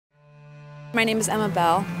My name is Emma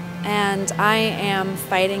Bell, and I am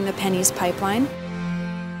fighting the PennEast pipeline.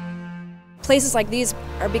 Places like these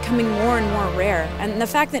are becoming more and more rare, and the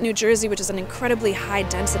fact that New Jersey, which is an incredibly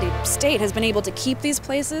high-density state, has been able to keep these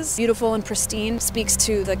places beautiful and pristine speaks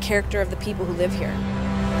to the character of the people who live here.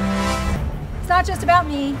 It's not just about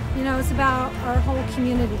me, it's about our whole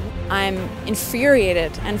community. I'm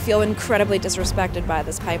infuriated and feel incredibly disrespected by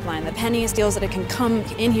this pipeline. The PennEast feels that it can come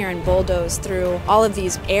in here and bulldoze through all of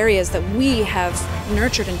these areas that we have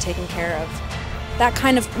nurtured and taken care of. That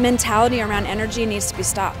kind of mentality around energy needs to be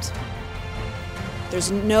stopped. There's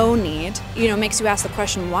no need. It makes you ask the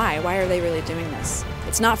question, why? Why are they really doing this?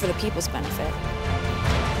 It's not for the people's benefit.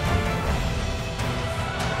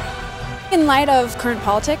 In light of current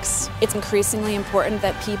politics, it's increasingly important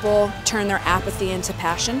that people turn their apathy into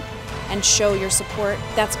passion and show your support.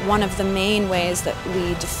 That's one of the main ways that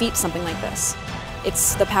we defeat something like this.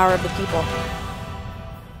 It's the power of the people.